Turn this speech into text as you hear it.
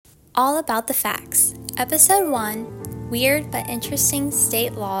All About the Facts, Episode 1, Weird but Interesting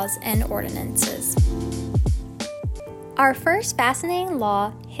State Laws and Ordinances. Our first fascinating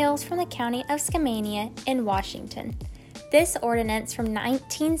law hails from the county of Skamania in Washington. This ordinance from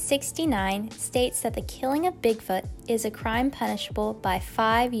 1969 states that the killing of Bigfoot is a crime punishable by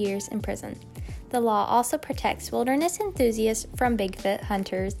 5 years in prison. The law also protects wilderness enthusiasts from Bigfoot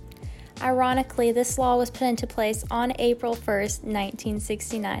hunters. Ironically, this law was put into place on April 1st,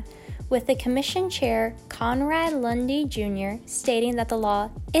 1969, with the Commission Chair Conrad Lundy Jr. stating that the law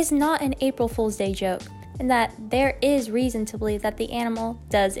is not an April Fool's Day joke, and that there is reason to believe that the animal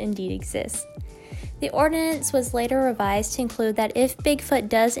does indeed exist. The ordinance was later revised to include that if Bigfoot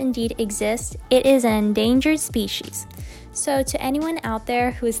does indeed exist, it is an endangered species. So to anyone out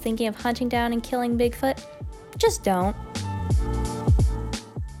there who is thinking of hunting down and killing Bigfoot, just don't.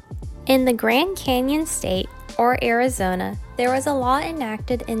 In the Grand Canyon State, or Arizona, there was a law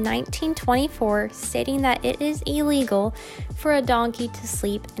enacted in 1924 stating that it is illegal for a donkey to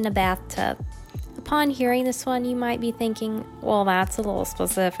sleep in a bathtub. Upon hearing this one, you might be thinking, well, that's a little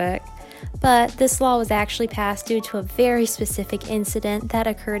specific. But this law was actually passed due to a very specific incident that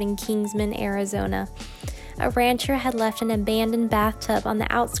occurred in Kingsman, Arizona. A rancher had left an abandoned bathtub on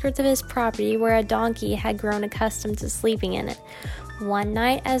the outskirts of his property where a donkey had grown accustomed to sleeping in it. One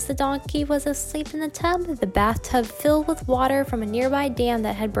night, as the donkey was asleep in the tub, the bathtub filled with water from a nearby dam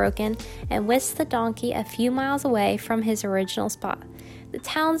that had broken and whisked the donkey a few miles away from his original spot. The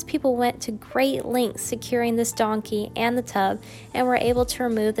townspeople went to great lengths securing this donkey and the tub and were able to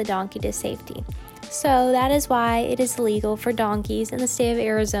remove the donkey to safety. So that is why it is illegal for donkeys in the state of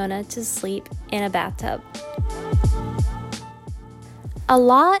Arizona to sleep in a bathtub. A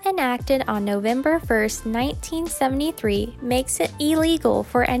law enacted on November 1st, 1973 makes it illegal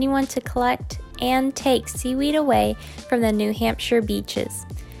for anyone to collect and take seaweed away from the New Hampshire beaches.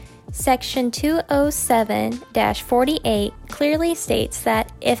 Section 207-48 clearly states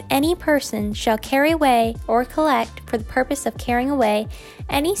that if any person shall carry away or collect for the purpose of carrying away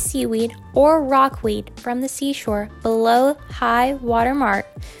any seaweed or rockweed from the seashore below high water mark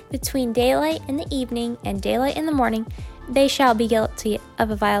between daylight in the evening and daylight in the morning, they shall be guilty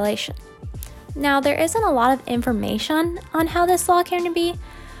of a violation. Now, there isn't a lot of information on how this law came to be,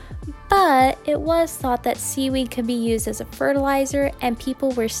 but it was thought that seaweed could be used as a fertilizer, and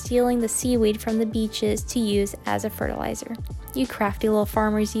people were stealing the seaweed from the beaches to use as a fertilizer. You crafty little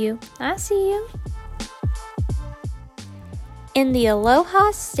farmers, you. I see you. In the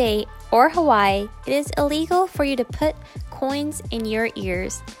Aloha State, or Hawaii, it is illegal for you to put coins in your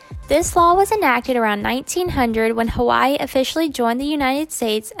ears. This law was enacted around 1900 when Hawaii officially joined the United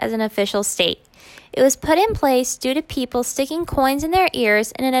States as an official state. It was put in place due to people sticking coins in their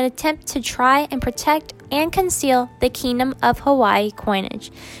ears in an attempt to try and protect and conceal the Kingdom of Hawaii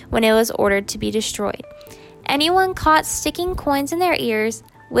coinage when it was ordered to be destroyed. Anyone caught sticking coins in their ears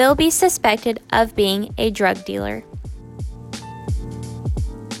will be suspected of being a drug dealer.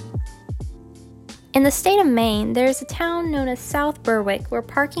 In the state of Maine, there is a town known as South Berwick where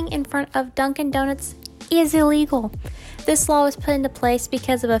parking in front of Dunkin' Donuts is illegal. This law was put into place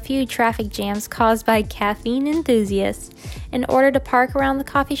because of a few traffic jams caused by caffeine enthusiasts. In order to park around the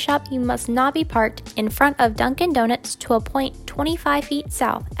coffee shop, you must not be parked in front of Dunkin' Donuts to a point 25 feet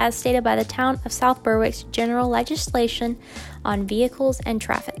south, as stated by the town of South Berwick's general legislation on vehicles and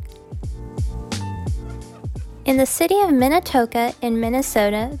traffic. In the city of Minnetonka in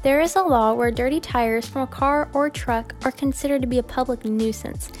Minnesota, there is a law where dirty tires from a car or truck are considered to be a public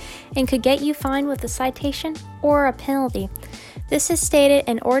nuisance and could get you fined with a citation or a penalty. This is stated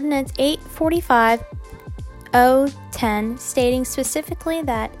in Ordinance 845-010, stating specifically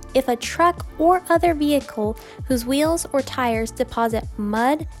that if a truck or other vehicle whose wheels or tires deposit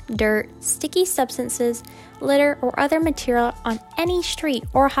mud, dirt, sticky substances, litter, or other material on any street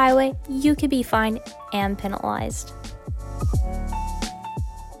or highway, you could be fined and penalized.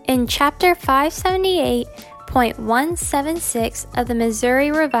 In Chapter 578.176 of the Missouri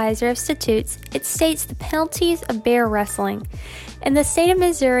Revisor of Statutes, it states the penalties of bear wrestling. In the state of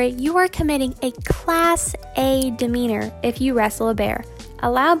Missouri, you are committing a Class A demeanor if you wrestle a bear.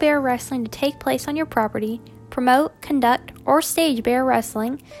 Allow bear wrestling to take place on your property, promote, conduct, or stage bear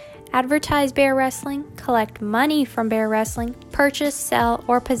wrestling, advertise bear wrestling, collect money from bear wrestling, purchase, sell,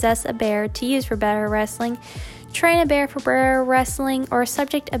 or possess a bear to use for bear wrestling, train a bear for bear wrestling, or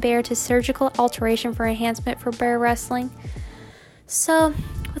subject a bear to surgical alteration for enhancement for bear wrestling. So,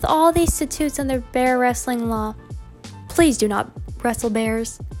 with all these statutes under bear wrestling law, please do not wrestle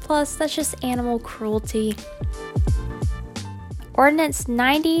bears. Plus, that's just animal cruelty. Ordinance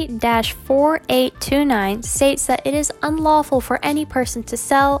 90-4829 states that it is unlawful for any person to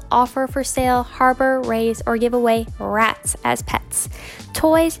sell, offer for sale, harbor, raise, or give away rats as pets,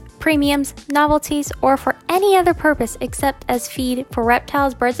 toys, premiums, novelties, or for any other purpose except as feed for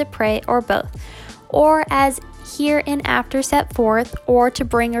reptiles, birds of prey, or both, or as hereinafter set forth, or to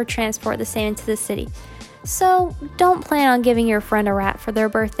bring or transport the same into the city. So don't plan on giving your friend a rat for their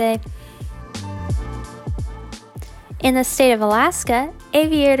birthday. In the state of Alaska,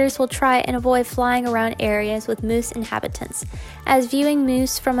 aviators will try and avoid flying around areas with moose inhabitants, as viewing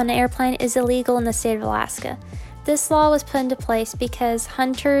moose from an airplane is illegal in the state of Alaska. This law was put into place because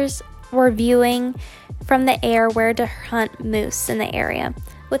hunters were viewing from the air where to hunt moose in the area.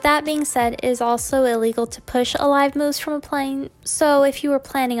 With that being said, it is also illegal to push a live moose from a plane, so if you were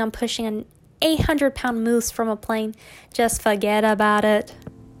planning on pushing an 800-pound moose from a plane, just forget about it.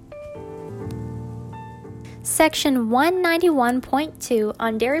 Section 191.2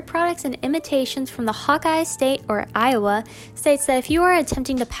 on dairy products and imitations from the Hawkeye State or Iowa states that if you are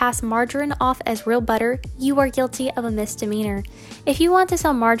attempting to pass margarine off as real butter, you are guilty of a misdemeanor. If you want to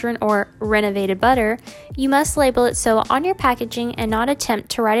sell margarine or renovated butter, you must label it so on your packaging and not attempt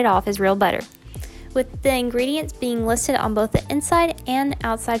to write it off as real butter, with the ingredients being listed on both the inside and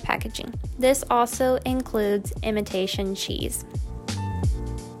outside packaging. This also includes imitation cheese.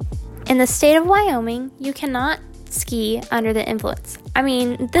 In the state of Wyoming, you cannot ski under the influence. I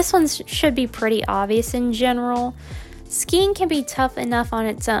mean, this one should be pretty obvious in general. Skiing can be tough enough on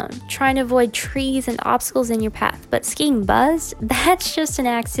its own, trying to avoid trees and obstacles in your path, but skiing buzzed, that's just an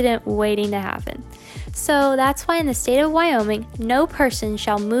accident waiting to happen. So that's why in the state of Wyoming, no person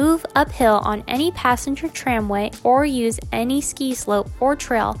shall move uphill on any passenger tramway or use any ski slope or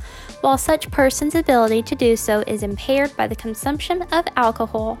trail while such person's ability to do so is impaired by the consumption of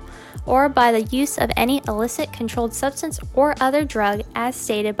alcohol or by the use of any illicit controlled substance or other drug as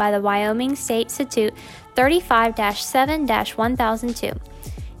stated by the Wyoming State Statute 35-7-1002.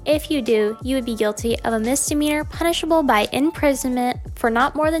 If you do, you would be guilty of a misdemeanor punishable by imprisonment for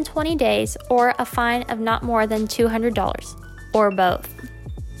not more than 20 days or a fine of not more than $200, or both.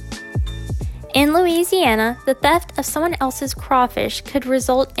 In Louisiana, the theft of someone else's crawfish could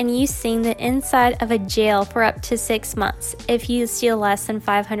result in you seeing the inside of a jail for up to 6 months if you steal less than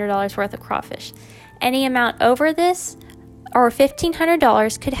 $500 worth of crawfish. Any amount over this, or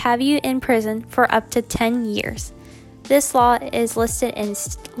 $1,500, could have you in prison for up to 10 years. This law is listed in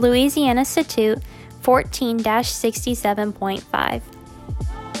Louisiana Statute 14-67.5.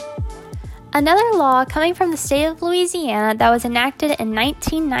 Another law coming from the state of Louisiana that was enacted in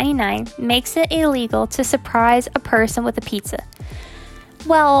 1999 makes it illegal to surprise a person with a pizza.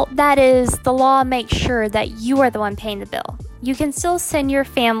 Well, that is, the law makes sure that you are the one paying the bill. You can still send your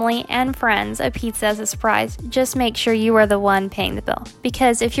family and friends a pizza as a surprise, just make sure you are the one paying the bill.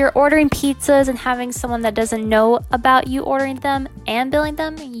 Because if you're ordering pizzas and having someone that doesn't know about you ordering them and billing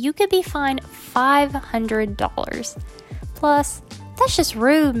them, you could be fined $500. Plus, that's just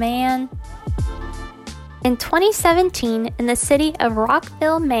rude, man. In 2017, in the city of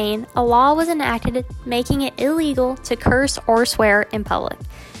Rockville, Maine, a law was enacted making it illegal to curse or swear in public.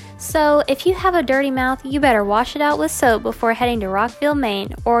 So if you have a dirty mouth, you better wash it out with soap before heading to Rockville,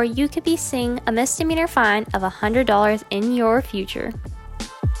 Maine, or you could be seeing a misdemeanor fine of $100 in your future.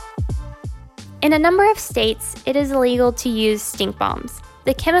 In a number of states, it is illegal to use stink bombs.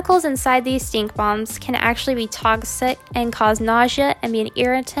 The chemicals inside these stink bombs can actually be toxic and cause nausea and be an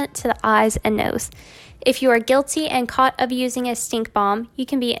irritant to the eyes and nose. If you are guilty and caught of using a stink bomb, you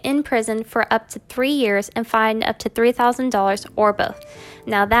can be in prison for up to 3 years and fined up to $3,000 or both.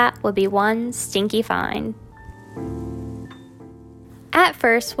 Now that would be one stinky fine. At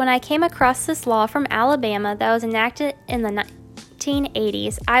first, when I came across this law from Alabama that was enacted in the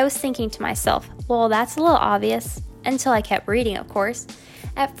 1980s, I was thinking to myself, well, that's a little obvious, until I kept reading, of course.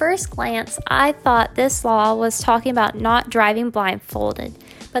 At first glance, I thought this law was talking about not driving blindfolded.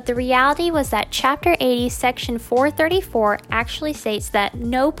 But the reality was that Chapter 80, Section 434 actually states that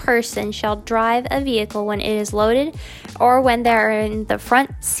no person shall drive a vehicle when it is loaded or when there are in the front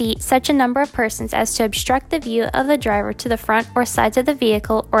seat such a number of persons as to obstruct the view of the driver to the front or sides of the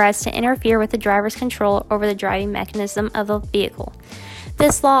vehicle or as to interfere with the driver's control over the driving mechanism of the vehicle.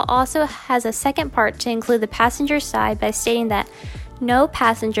 This law also has a second part to include the passenger side by stating that no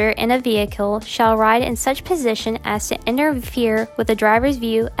passenger in a vehicle shall ride in such position as to interfere with the driver's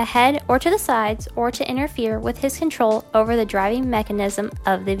view ahead or to the sides or to interfere with his control over the driving mechanism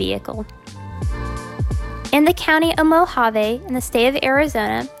of the vehicle. In the county of Mojave, in the state of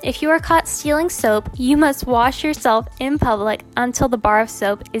Arizona, if you are caught stealing soap, you must wash yourself in public until the bar of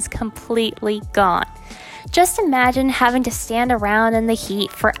soap is completely gone. Just imagine having to stand around in the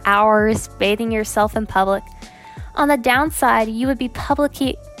heat for hours bathing yourself in public. On the downside, you would be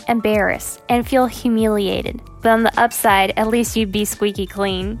publicly embarrassed and feel humiliated, but on the upside, at least you'd be squeaky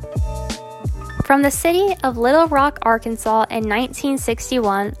clean. From the city of Little Rock, Arkansas in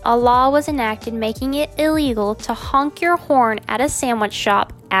 1961, a law was enacted making it illegal to honk your horn at a sandwich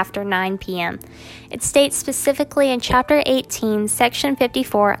shop after 9 p.m. It states specifically in Chapter 18, Section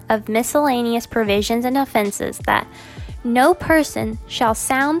 54 of Miscellaneous Provisions and Offenses that no person shall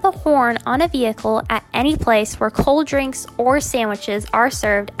sound the horn on a vehicle at any place where cold drinks or sandwiches are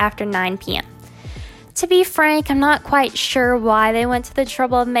served after 9 p.m. To be frank, I'm not quite sure why they went to the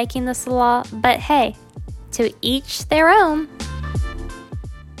trouble of making this a law, but hey, to each their own.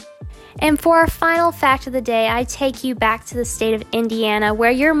 And for our final fact of the day, I take you back to the state of Indiana, where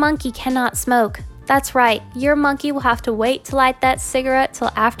your monkey cannot smoke. That's right, your monkey will have to wait to light that cigarette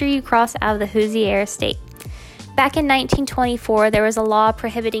till after you cross out of the Hoosier state. Back in 1924, there was a law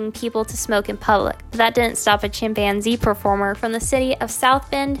prohibiting people to smoke in public, but that didn't stop a chimpanzee performer from the city of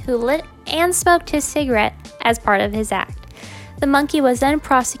South Bend who lit and smoked his cigarette as part of his act. The monkey was then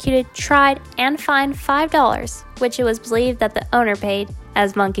prosecuted, tried, and fined $5, which it was believed that the owner paid,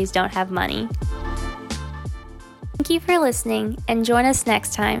 as monkeys don't have money. Thank you for listening, and join us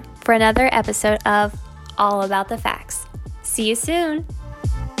next time for another episode of All About the Facts. See you soon!